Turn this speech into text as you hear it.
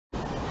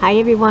Hi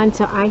everyone,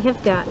 so I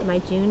have got my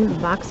June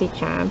Boxy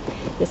charm.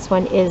 This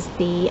one is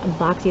the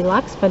Boxy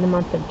Luxe for the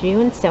month of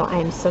June, so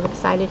I'm so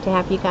excited to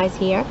have you guys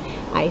here.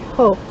 I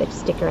hope that you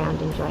stick around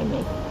and join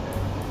me.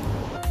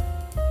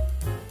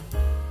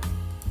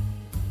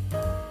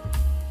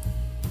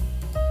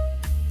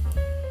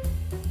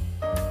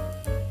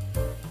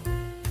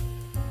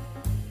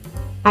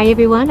 Hi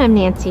everyone, I'm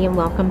Nancy and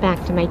welcome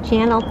back to my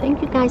channel.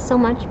 Thank you guys so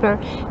much for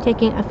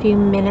taking a few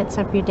minutes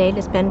of your day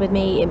to spend with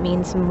me. It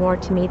means more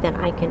to me than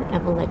I can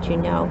ever let you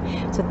know.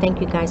 So thank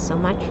you guys so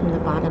much from the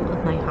bottom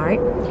of my heart.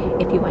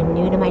 If you are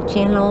new to my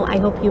channel, I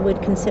hope you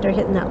would consider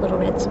hitting that little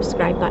red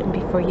subscribe button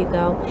before you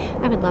go.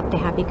 I would love to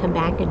have you come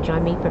back and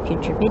join me for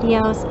future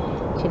videos.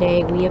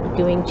 Today we are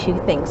doing two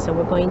things. So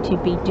we're going to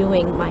be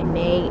doing my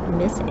May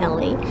Miss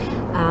Ellie,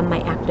 my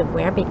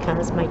activewear,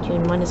 because my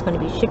June one is going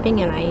to be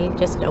shipping and I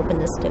just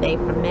opened this today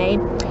from May.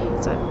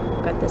 So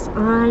I've got this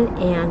on,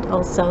 and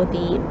also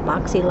the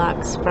Boxy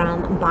Luxe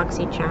from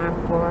Boxy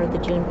Charm for the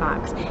June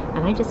box.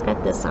 And I just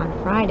got this on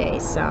Friday,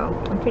 so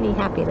I'm pretty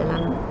happy that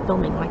I'm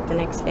filming like the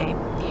next day.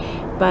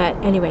 But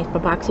anyway, for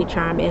Boxy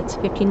Charm, it's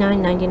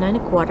 $59.99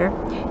 a quarter.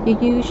 You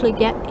usually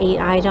get 8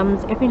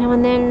 items. Every now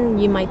and then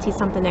you might see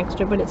something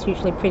extra, but it's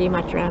usually pretty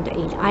much around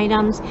 8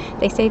 items.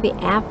 They say the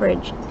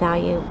average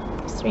value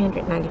is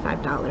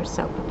 $395.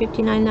 So for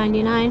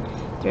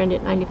 $59.99,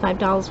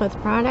 $395 worth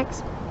of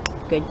products.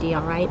 Good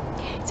deal, right?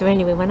 So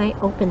anyway, when I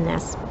opened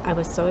this, I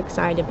was so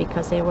excited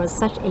because there was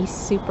such a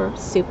super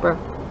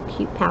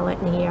cute palette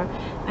in here.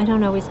 I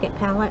don't always get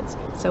palettes,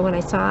 so when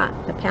I saw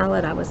the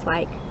palette, I was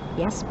like,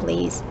 yes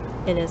please.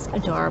 It is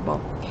adorable,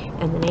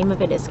 and the name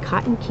of it is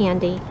Cotton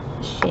Candy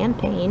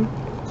Champagne.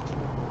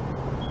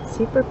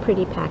 Super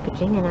pretty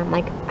packaging, and I'm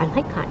like, I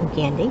like cotton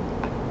candy,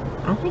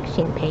 I like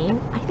champagne,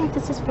 I think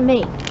this is for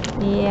me.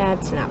 Yeah,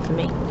 it's not for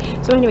me.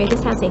 So anyway,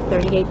 this has a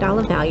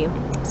 $38 value.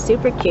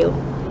 Super cute.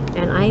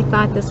 And I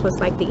thought this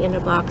was like the inner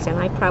box, and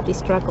I probably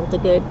struggled a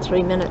good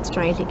 3 minutes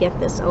trying to get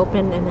this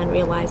open, and then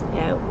realized,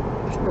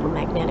 oh, it's a little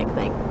magnetic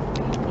thing.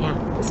 Yeah,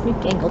 this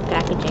newfangled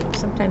packaging,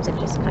 sometimes it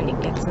just kind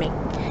of gets me.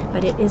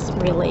 But it is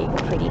really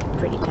pretty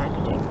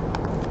packaging.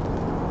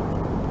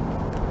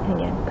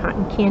 Again,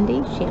 cotton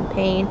candy,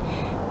 champagne.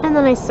 And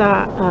then I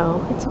saw,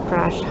 oh, it's a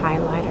brush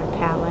highlighter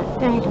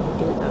palette. I don't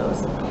do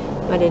those.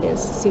 But it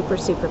is super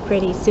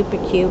pretty, super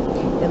cute.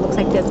 It looks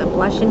like there's a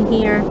blush in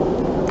here.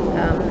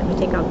 Let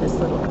me take out this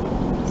little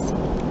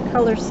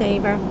color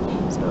saver.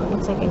 So it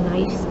looks like a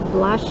nice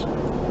blush.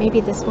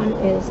 Maybe this one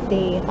is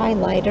the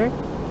highlighter,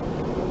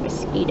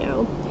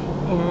 Mosquito,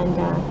 and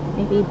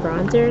maybe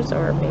bronzers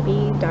or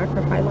maybe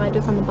darker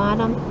highlighters on the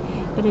bottom.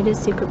 But it is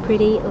super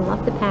pretty.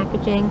 Love the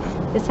packaging.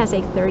 This has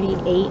a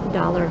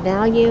 $38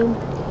 value,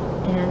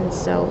 and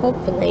so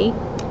hopefully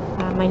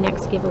my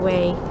next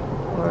giveaway,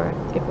 or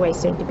giveaway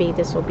soon to be,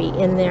 this will be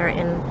in there,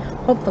 and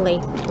hopefully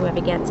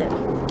whoever gets it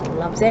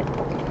loves it.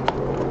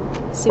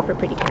 Super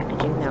pretty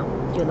packaging though.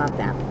 Do love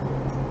that.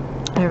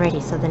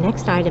 Alrighty, so the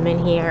next item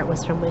in here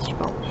was from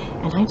Wishful,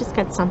 and I just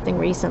got something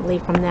recently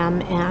from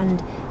them,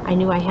 and I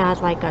knew I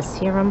had like a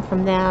serum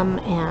from them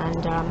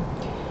and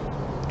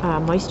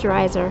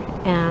moisturizer,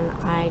 and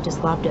I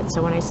just loved it.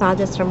 So when I saw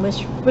this from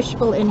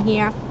Wishful in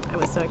here, I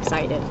was so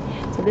excited.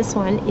 So this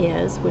one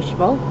is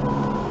Wishful.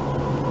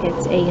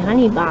 It's a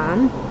honey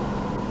balm,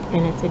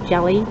 and it's a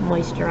jelly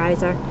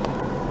moisturizer,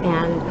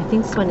 and I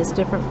think this one is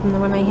different from the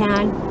one I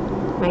had.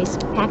 Nice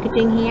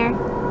packaging here,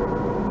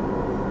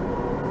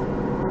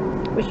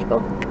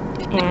 Wishful,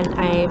 and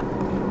I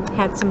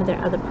had some of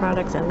their other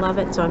products. I love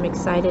it, so I'm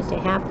excited to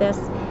have this.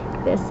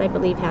 This, I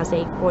believe, has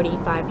a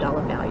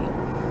 $45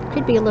 value.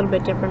 Could be a little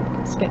bit different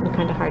because it's getting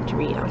kind of hard to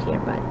read out here,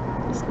 but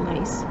it's a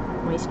nice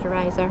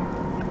moisturizer,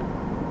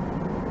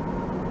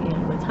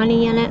 and with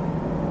honey in it,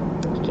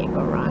 you can't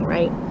go wrong,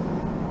 right?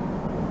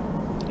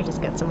 I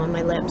just got some on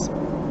my lips.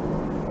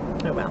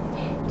 Oh well,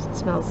 it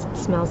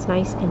smells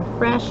nice and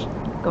fresh.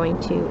 Going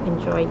to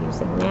enjoy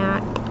using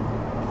that.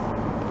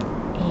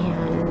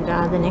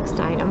 And the next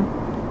item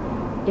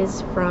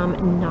is from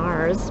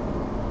NARS,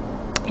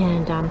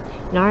 and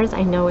NARS,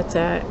 I know it's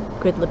a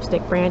good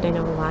lipstick brand. I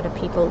know a lot of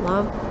people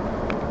love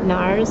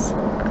NARS,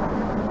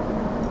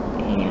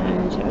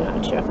 and I'm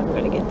not sure if I'm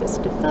going to get this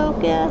to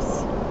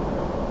focus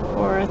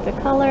or the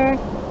color.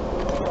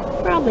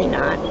 Probably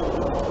not,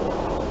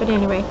 but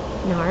anyway,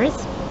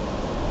 NARS.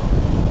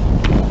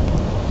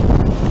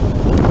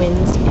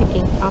 Wind's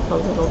picking up a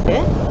little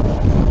bit.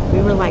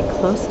 We were like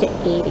close to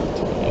 80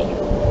 today.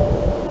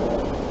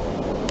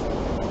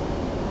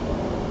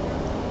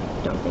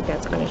 Don't think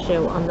that's going to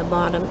show on the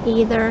bottom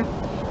either,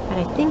 but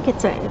I think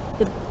it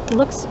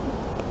looks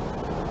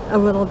a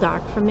little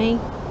dark for me.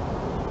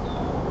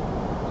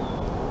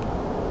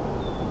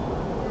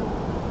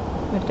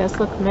 It does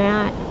look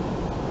matte,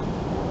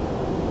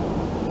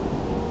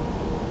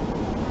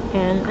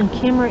 and on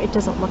camera it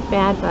doesn't look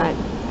bad, but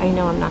I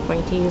know I'm not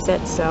going to use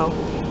it, so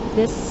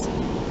this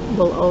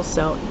will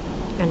also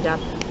end up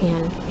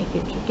in a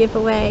future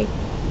giveaway.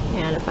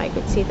 And if I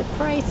could see the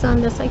price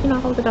on this, I can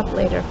hold it up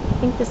later. I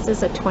think this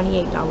is a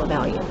 $28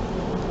 value.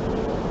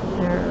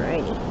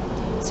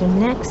 Alrighty. So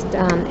next,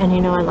 and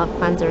you know I love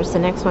cleansers, the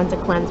next one's a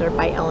cleanser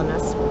by Ellie.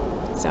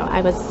 So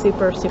I was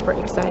super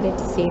excited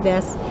to see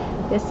this.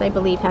 This I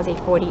believe has a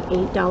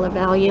 $48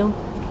 value.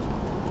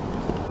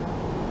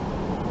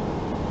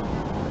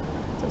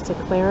 So it's a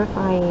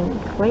clarifying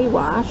clay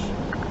wash,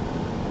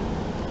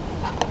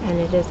 and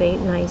it is a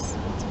nice,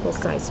 it's a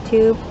full-size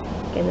tube.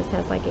 Again, this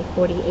has like a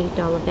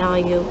 $48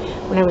 value.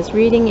 When I was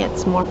reading,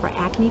 it's more for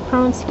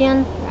acne-prone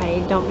skin. I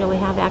don't really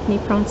have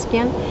acne-prone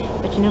skin,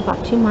 but you know,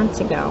 about 2 months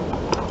ago,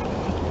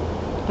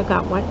 I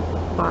forgot what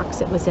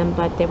box it was in,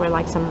 but they were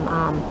like some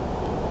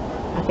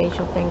a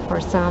facial thing for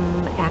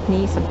some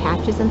acne, some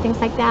patches and things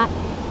like that.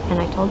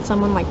 And I told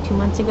someone like 2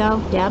 months ago,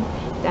 Deb,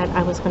 that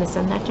I was going to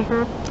send that to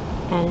her,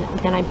 and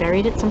then I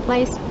buried it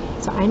someplace.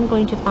 So I'm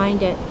going to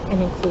find it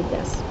and include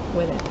this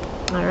with it.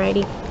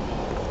 Alrighty.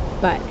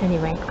 But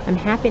anyway, I'm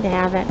happy to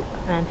have it,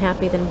 and I'm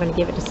happy that I'm going to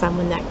give it to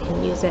someone that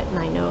can use it and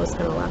I know is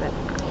going to love it.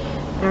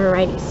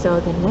 Alrighty, so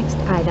the next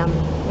item,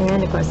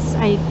 and of course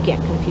I get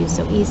confused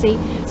so easy.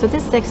 So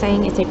this is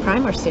saying it's a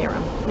primer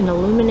serum, an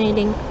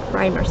illuminating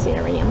primer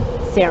serum.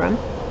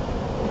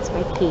 It's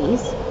by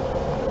Keys.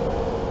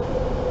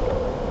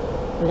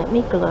 Let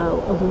Me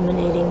Glow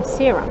Illuminating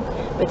Serum.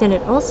 But then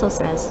it also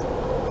says,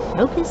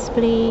 focus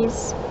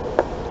please.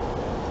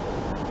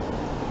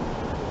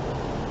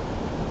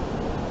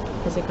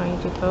 Is it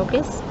going to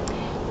focus?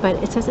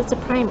 But it says it's a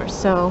primer,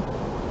 so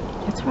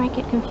that's where I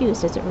get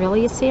confused. Is it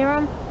really a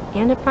serum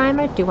and a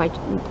primer? Do I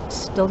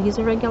still use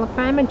a regular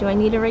primer? Do I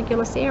need a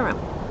regular serum?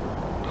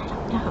 I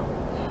don't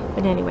know.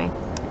 But anyway,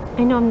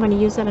 I know I'm going to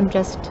use it. I'm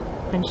just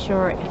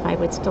unsure if I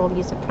would still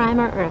use a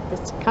primer or if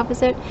this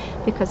covers it,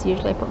 because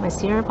usually I put my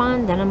serum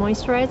on, then I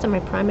moisturize, and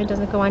my primer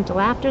doesn't go on till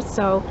after.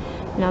 So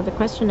now the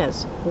question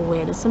is,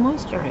 where does the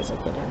moisturizer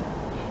fit in?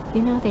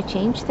 You know, they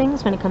change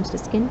things when it comes to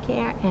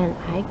skincare, and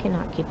I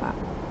cannot keep up.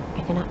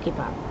 I cannot keep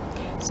up.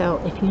 So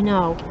if you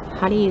know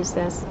how to use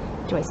this,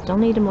 do I still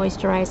need a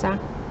moisturizer?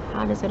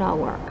 How does it all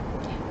work?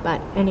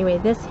 But anyway,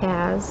 this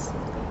has,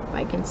 if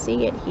I can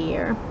see it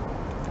here,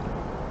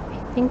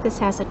 I think this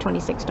has a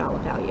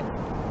 $26 value.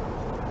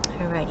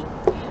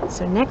 Alrighty.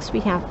 So next we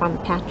have from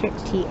Patrick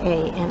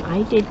TA, and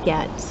I did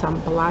get some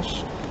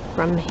blush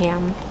from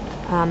him.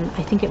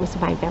 I think it was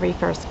my very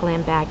first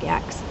Glam Bag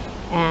X,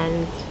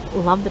 and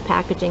love the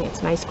packaging.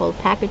 It's nice gold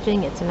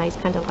packaging. It's a nice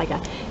kind of like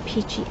a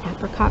peachy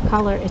apricot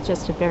color. It's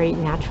just a very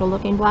natural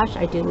looking blush.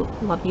 I do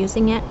love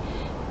using it.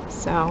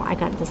 So I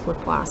got this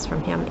lip gloss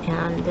from him,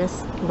 and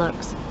this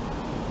looks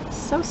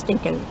so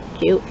stinking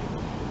cute.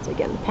 So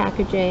again, the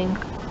packaging,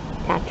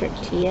 Patrick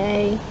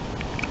TA,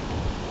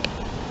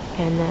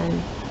 and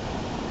then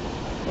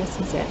this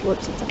is it.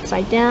 Whoops, it's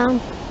upside down,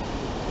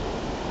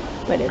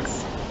 but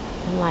it's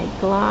light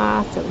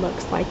gloss. It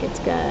looks like it's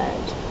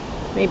good.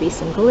 Maybe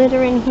some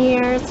glitter in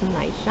here, some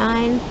nice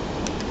shine.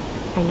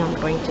 I know I'm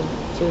going to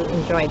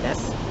enjoy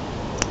this.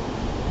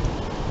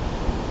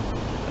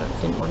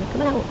 But didn't want to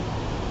come out.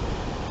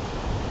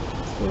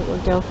 This little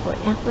doe foot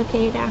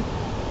applicator.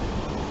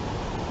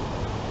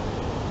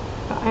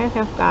 So I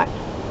have got,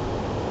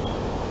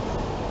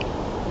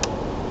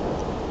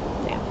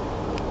 yeah,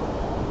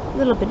 a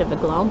little bit of a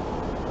glow.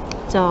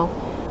 So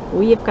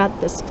we have got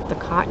the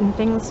cotton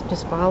things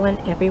just falling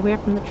everywhere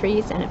from the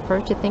trees, and at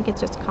first you think it's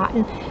just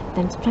cotton,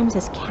 then sometimes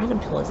there's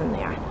caterpillars in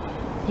there.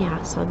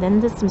 Yeah, so then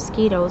there's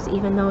mosquitoes,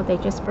 even though they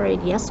just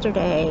buried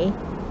yesterday,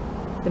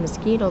 the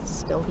mosquitoes are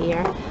still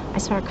here. I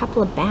saw a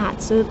couple of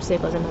bats. Oops, there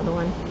goes another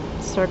one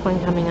circling,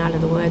 coming out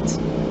of the woods.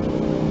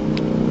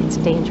 It's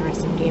dangerous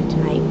in here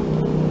tonight.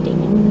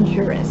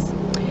 Dangerous.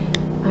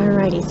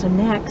 Alrighty, so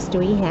next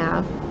we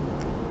have,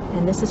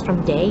 and this is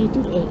from Day,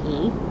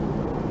 D-A-E,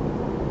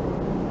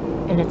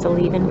 and it's a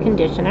leave-in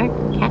conditioner,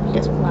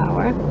 cactus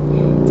flower.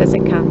 It says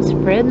it comes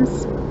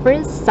frizz,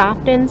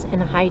 softens,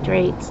 and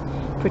hydrates,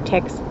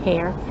 protects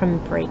hair from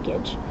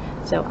breakage.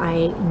 So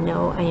I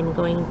know I am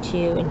going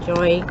to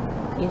enjoy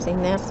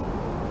using this.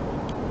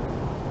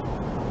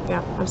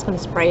 Yeah, I'm just going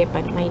to spray it,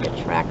 but it might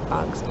attract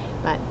bugs.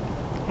 But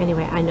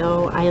anyway, I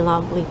know I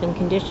love leave-in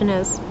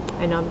conditioners.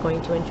 I know I'm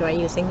going to enjoy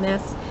using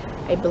this.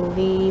 I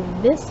believe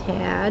this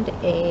had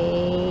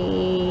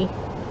a,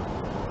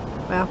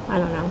 well, I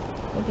don't know,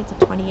 maybe it's a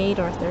 $28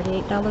 or a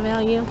 $38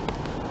 value.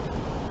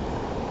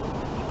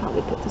 I'll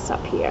probably put this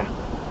up here.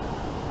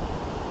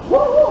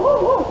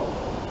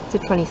 It's a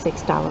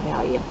 $26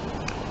 value.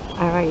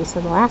 Alrighty, so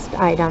the last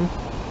item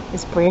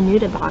is brand new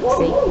to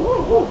Boxy,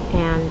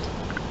 and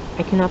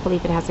I cannot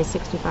believe it has a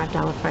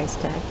 $65 price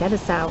tag. That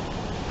is how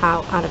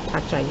out of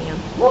touch I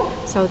am.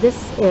 So this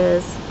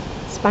is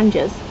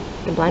sponges,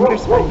 the blender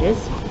sponges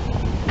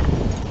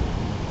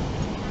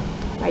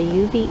by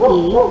UVE.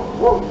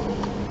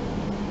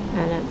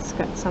 And it's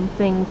got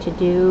something to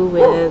do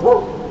with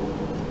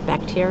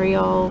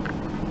bacterial,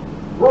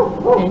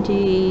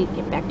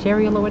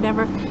 antibacterial or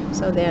whatever.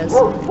 So there's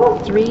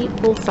 3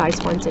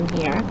 full-size ones in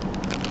here,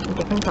 in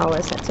different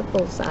colors. That's a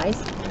full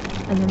size.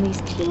 And then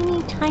these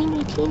teeny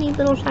tiny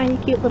little tiny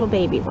cute little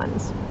baby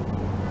ones.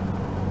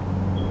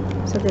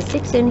 So there's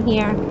 6 in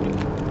here.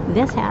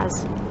 This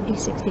has a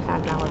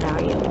 $65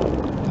 value.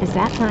 Is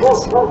that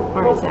nuts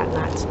or is that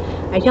nuts?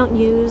 I don't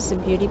use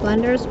beauty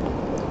blenders,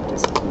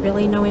 just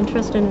really no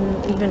interest in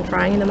even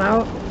trying them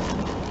out.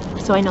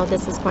 So I know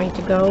this is going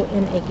to go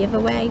in a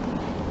giveaway.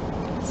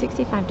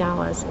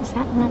 $65. Is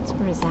that nuts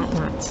or is that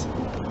nuts?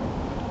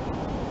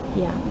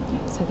 Yeah,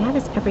 so that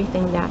is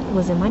everything that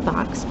was in my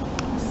box.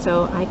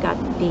 So I got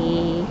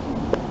the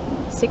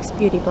 6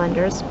 beauty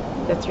blenders,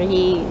 the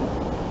 3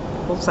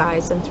 full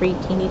size and 3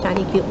 teeny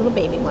tiny cute little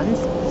baby ones.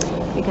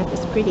 We got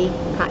this pretty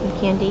cotton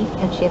candy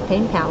and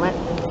champagne palette.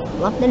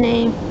 Love the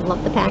name,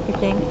 love the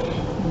packaging,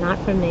 not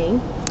for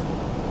me.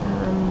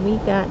 We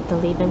got the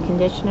leave-in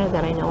conditioner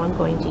that I know I'm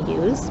going to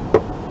use.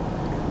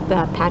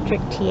 The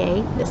Patrick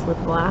TA, this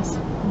lip gloss,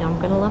 I know I'm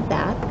going to love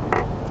that.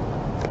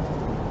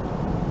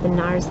 The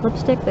NARS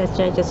lipstick, this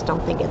I just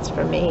don't think it's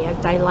for me.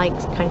 I like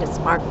kind of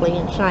sparkly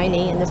and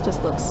shiny, and this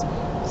just looks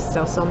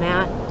so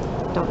matte.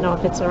 Don't know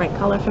if it's the right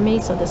color for me,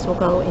 so this will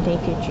go in a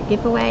future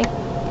giveaway.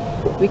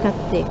 We got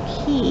the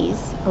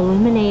Keys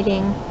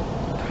Illuminating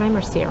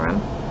Primer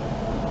Serum.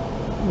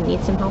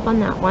 Need some help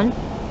on that one,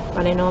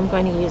 but I know I'm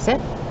going to use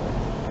it.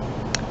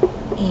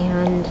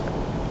 And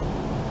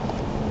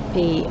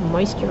the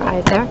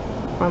moisturizer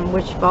from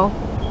Wishful.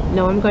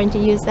 Know I'm going to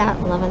use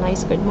that. Love a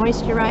nice good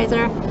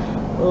moisturizer.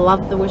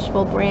 Love the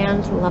Wishful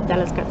brand. Love that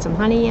it's got some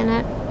honey in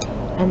it.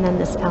 And then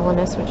this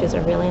Elenis, which is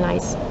a really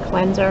nice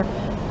cleanser.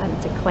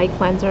 It's a clay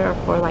cleanser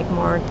for like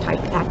more type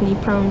acne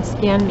prone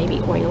skin, maybe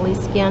oily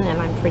skin, and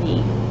I'm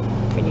pretty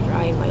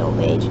dry in my old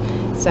age.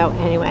 So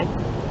anyway,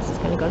 this is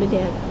going to go to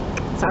Deb.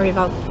 Sorry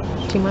about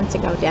 2 months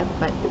ago, Deb,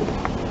 but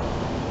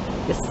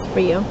this is for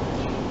you.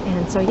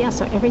 And so yeah,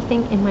 so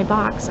everything in my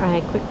box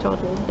I quick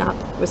totaled up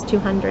was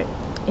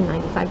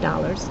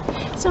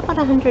 $295. So about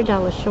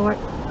 $100 short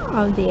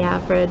of the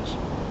average.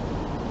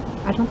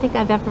 I don't think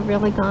I've ever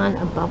really gone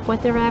above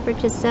what their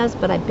averages says,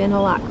 but I've been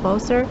a lot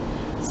closer.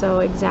 So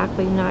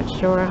exactly not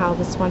sure how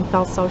this one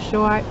fell so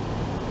short,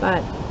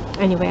 but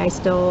anyway, I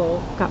still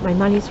got my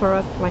money's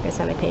worth. Like I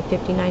said, I paid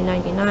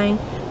 $59.99.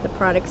 The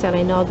products that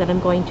I know that I'm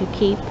going to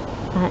keep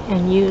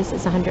and use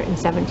is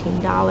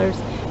 $117.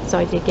 So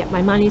I did get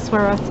my money's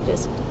worth.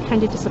 Just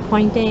kind of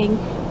disappointing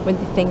with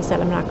the things that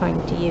I'm not going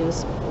to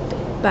use.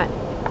 But,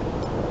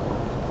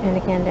 and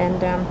again, I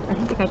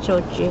don't think I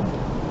showed you.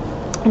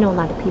 I know a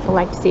lot of people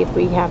like to see if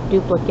we have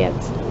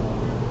duplicates.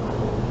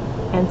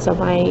 And so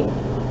my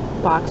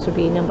box would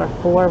be number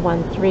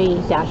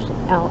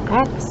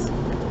 413-LX.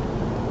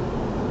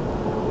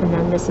 And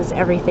then this is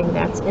everything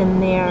that's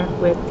in there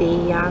with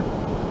the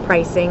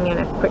pricing and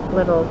a quick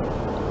little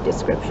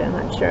description.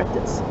 Not sure if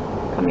it's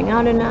coming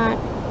out or not.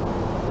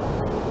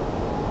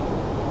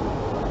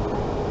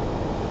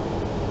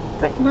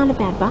 But not a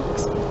bad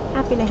box.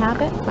 Happy to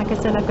have it. Like I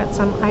said, I've got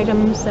some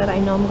items that I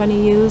know I'm going to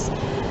use.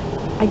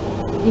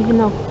 Even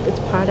though it's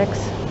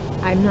products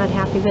I'm not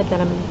happy with that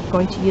I'm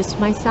going to use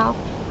myself.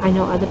 I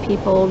know other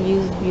people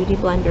use beauty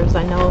blenders.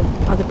 I know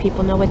other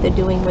people know what they're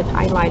doing with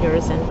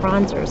highlighters and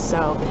bronzers.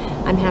 So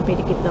I'm happy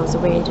to give those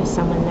away to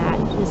someone that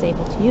is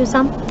able to use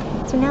them.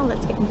 So now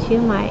let's get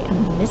into my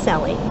Miss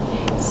Ellie.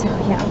 So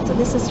yeah, so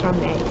this is from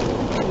May.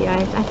 Yeah,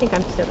 I think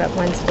I'm still got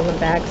one still in a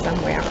bag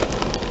somewhere.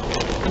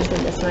 Comes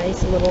in this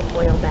nice little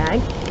foil bag.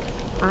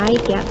 I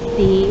get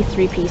the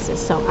 3 pieces,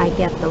 so I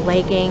get the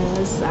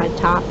leggings, a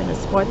top, and a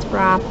sports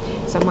bra.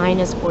 So mine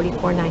is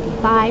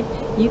 $44.95.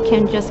 You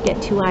can just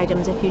get 2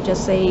 items if you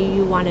just say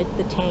you wanted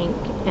the tank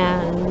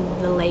and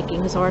the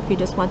leggings, or if you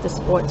just want the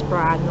sports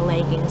bra and the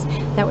leggings,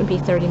 that would be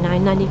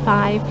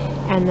 $39.95.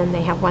 And then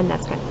they have one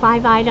that's got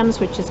 5 items,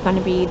 which is going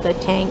to be the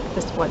tank,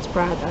 the sports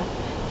bra,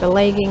 the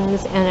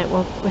leggings, and it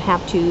will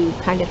have 2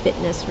 kind of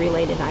fitness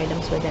related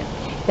items with it.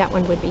 That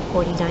one would be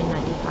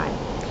 $49.95.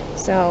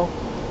 So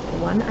the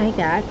one I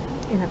got,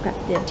 and I've got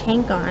the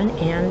tank on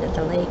and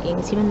the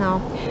leggings, even though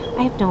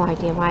I have no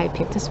idea why I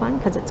picked this one,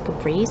 because it's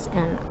capris,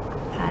 and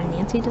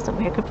Nancy doesn't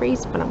wear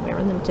capris, but I'm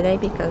wearing them today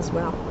because,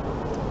 well,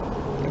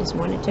 I just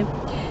wanted to.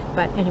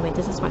 But anyway,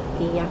 this is what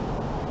the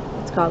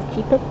it's called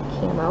Keep It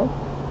Camo.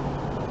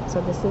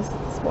 So this is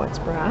the sports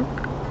bra.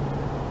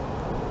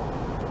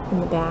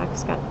 In the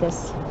back's got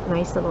this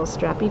nice little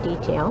strappy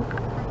detail.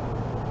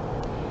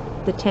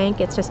 The tank,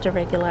 it's just a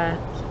regular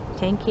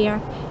tank here.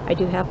 I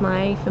do have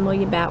my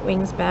familiar bat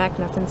wings back.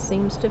 Nothing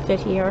seems to fit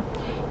here.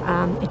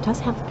 It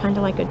does have kind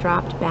of like a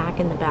dropped back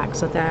in the back,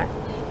 so that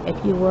if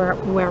you were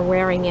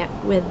wearing it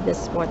with this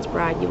sports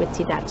bra, you would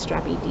see that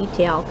strappy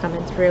detail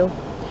coming through.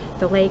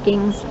 The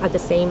leggings are the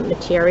same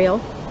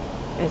material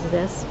as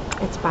this.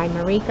 It's by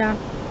Marika.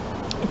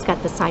 It's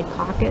got the side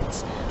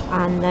pockets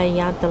on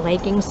the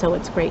leggings, so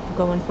it's great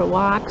going for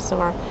walks,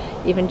 or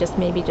even just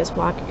maybe just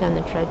walking on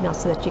the treadmill,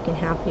 so that you can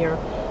have your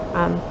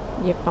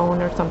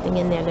phone or something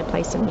in there to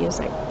play some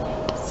music.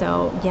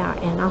 So yeah,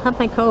 and I'll have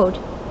my code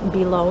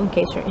below in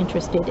case you're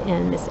interested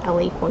in Miss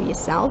Ellie for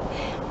yourself.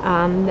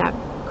 That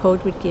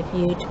code would give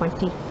you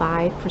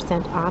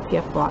 25% off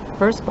your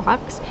first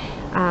box,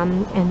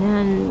 and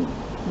then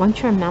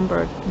once you're a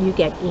member, you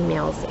get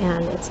emails,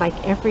 and it's like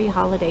every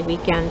holiday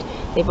weekend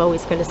they've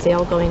always got a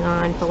sale going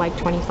on for like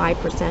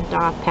 25%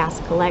 off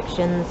past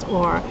collections,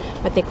 or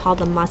what they call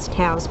the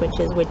must-haves, which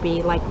would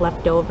be like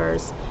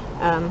leftovers.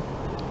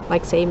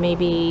 Like say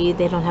maybe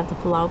they don't have the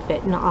full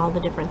outfit in all the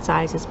different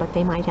sizes, but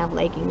they might have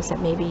leggings that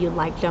maybe you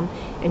liked them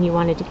and you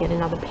wanted to get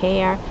another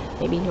pair.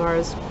 Maybe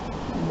yours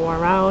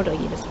wore out, or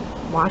you just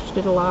washed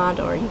it a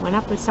lot, or you went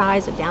up a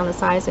size or down a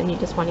size and you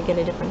just want to get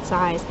a different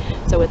size.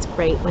 So it's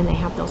great when they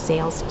have those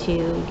sales to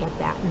get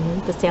that,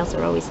 and the sales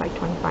are always like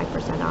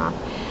 25% off.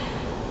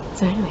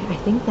 So anyway, I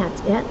think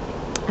that's it.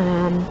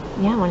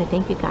 Yeah, I want to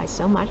thank you guys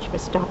so much for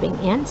stopping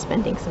in,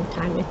 spending some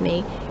time with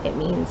me. It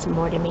means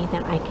more to me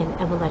than I can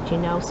ever let you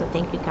know. So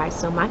thank you guys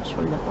so much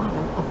from the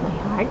bottom of my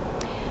heart.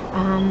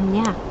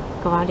 Yeah,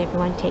 go out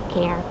everyone, take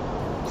care,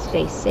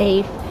 stay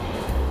safe,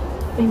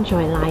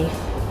 enjoy life,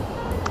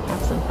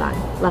 have some fun.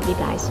 Love you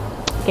guys.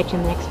 Catch you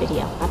in the next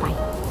video. Bye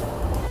bye.